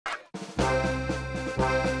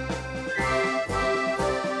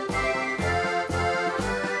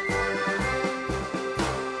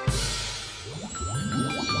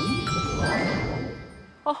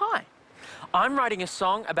I'm writing a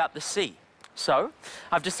song about the sea. So,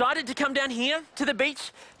 I've decided to come down here to the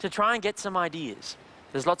beach to try and get some ideas.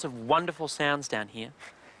 There's lots of wonderful sounds down here.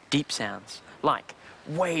 Deep sounds, like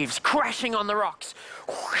waves crashing on the rocks.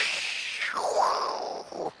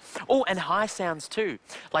 Oh, and high sounds too,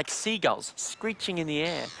 like seagulls screeching in the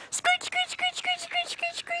air. Screech, screech, screech, screech, screech,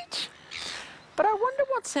 screech, screech. But I wonder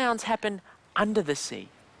what sounds happen under the sea.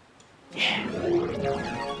 Yeah.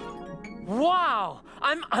 Wow,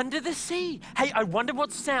 I'm under the sea. Hey, I wonder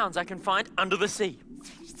what sounds I can find under the sea.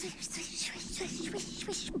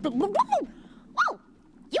 Whoa,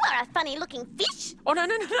 you are a funny-looking fish. Oh, no,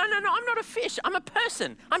 I'm not a fish. I'm a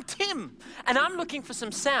person. I'm Tim. And I'm looking for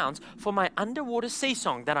some sounds for my underwater sea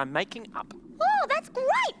song that I'm making up. Oh, that's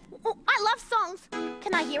great. Oh, I love songs.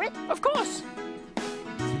 Can I hear it? Of course.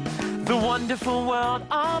 The wonderful world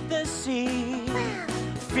of the sea,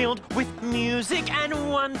 filled with music and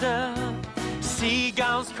wonder.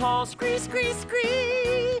 Seagulls call scree, scree,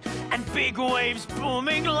 scree, and big waves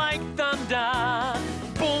booming like thunder.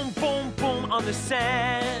 Boom, boom, boom on the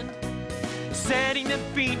sand, setting the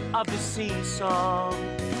beat of the sea song.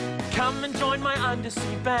 Come and join my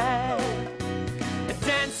undersea band,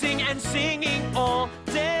 dancing and singing all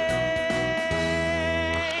day.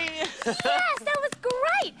 Yes, that was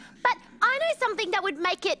great. But I know something that would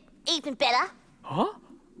make it even better. Huh?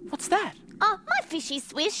 What's that? Oh, my fishy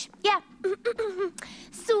swish. Yeah.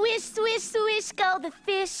 Swish, swish, swish, go the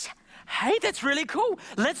fish. Hey, that's really cool.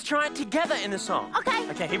 Let's try it together in the song. Okay.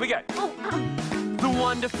 Okay, here we go. Oh, The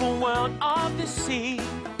wonderful world of the sea,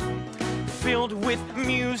 filled with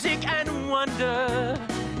music and wonder.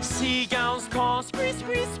 Seagulls call scree,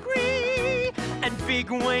 scree, scree, and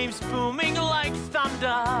big waves booming like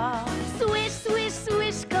thunder. Swish, swish,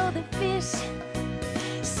 swish, go the fish,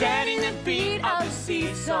 Setting the beat of the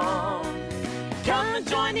sea song. Come and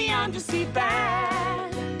join the undersea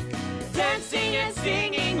band, dancing and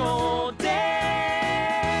singing all day.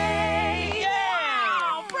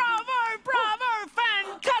 Yeah! Bravo, bravo,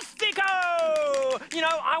 fantastico! You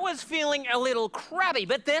know, I was feeling a little crabby,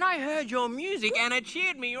 but then I heard your music and it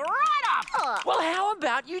cheered me right up. Well, how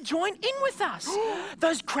about you join in with us?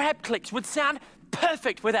 Those crab clicks would sound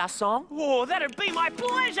perfect with our song. Oh, that'd be my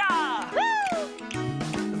pleasure! Woo!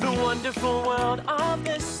 The wonderful world of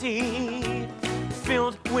the sea,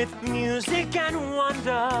 filled with music and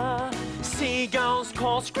wonder. Seagulls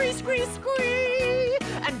call scree, scree, scree,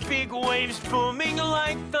 and big waves booming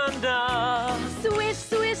like thunder. Swish,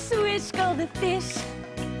 swish, swish, go the fish.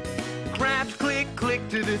 Crabs click, click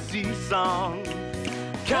to the sea song.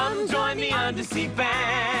 Come join the undersea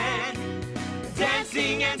band,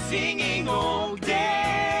 dancing and singing all day.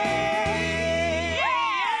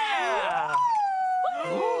 Yeah!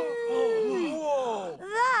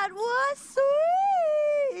 That was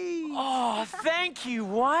sweet. Oh, thank you,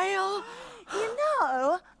 Whale. You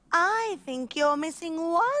know, I think you're missing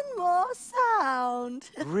one more sound.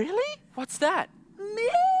 Really? What's that? Me.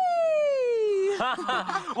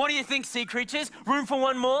 What do you think, sea creatures? Room for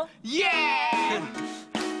one more? Yeah!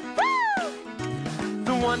 Woo!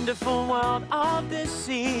 The wonderful world of the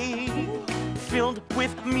sea, filled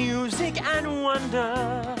with music and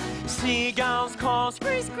wonder. Seagulls call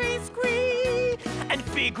scree, scree, scree, and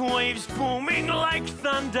big waves booming like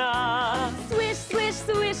thunder. Swish, swish,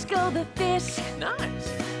 swish, go the fish.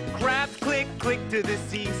 Nice. Crabs click, click to the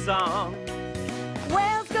sea song.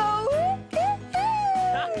 Whales go.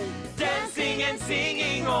 Dancing and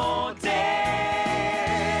singing all day.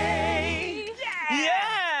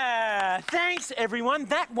 Yeah! Thanks, everyone.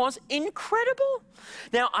 That was incredible.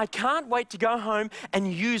 Now, I can't wait to go home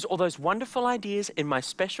and use all those wonderful ideas in my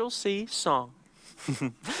special sea song.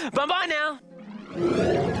 Bye-bye now.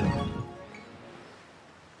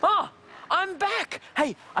 Oh, I'm back.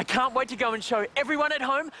 Hey, I can't wait to go and show everyone at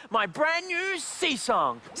home my brand new sea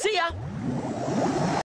song. See ya.